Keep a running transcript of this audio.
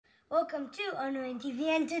Welcome to Owen TV,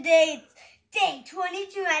 and today it's day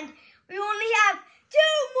 22 and we only have 2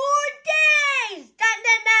 more days! Dun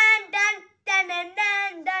dun dun dun dun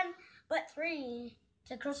dun dun. But 3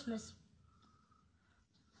 to Christmas.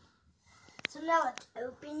 So now let's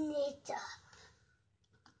open it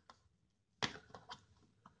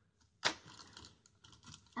up.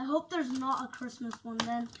 I hope there's not a Christmas one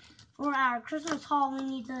then. For our Christmas haul we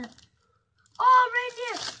need to... Oh,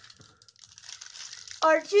 reindeer!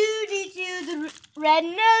 R2-D2, the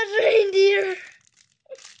red-nosed reindeer.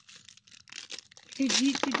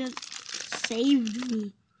 R2-D2 just saved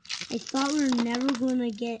me. I thought we were never going to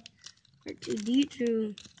get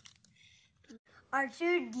R2-D2.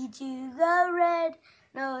 R2-D2, the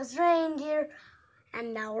red-nosed reindeer.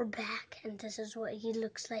 And now we're back, and this is what he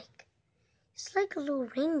looks like. He's like a little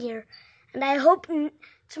reindeer. And I hope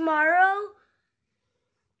tomorrow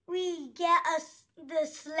we get the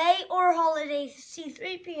sleigh or holiday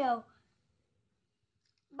C-3PO.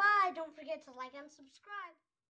 Bye. Don't forget to like and subscribe.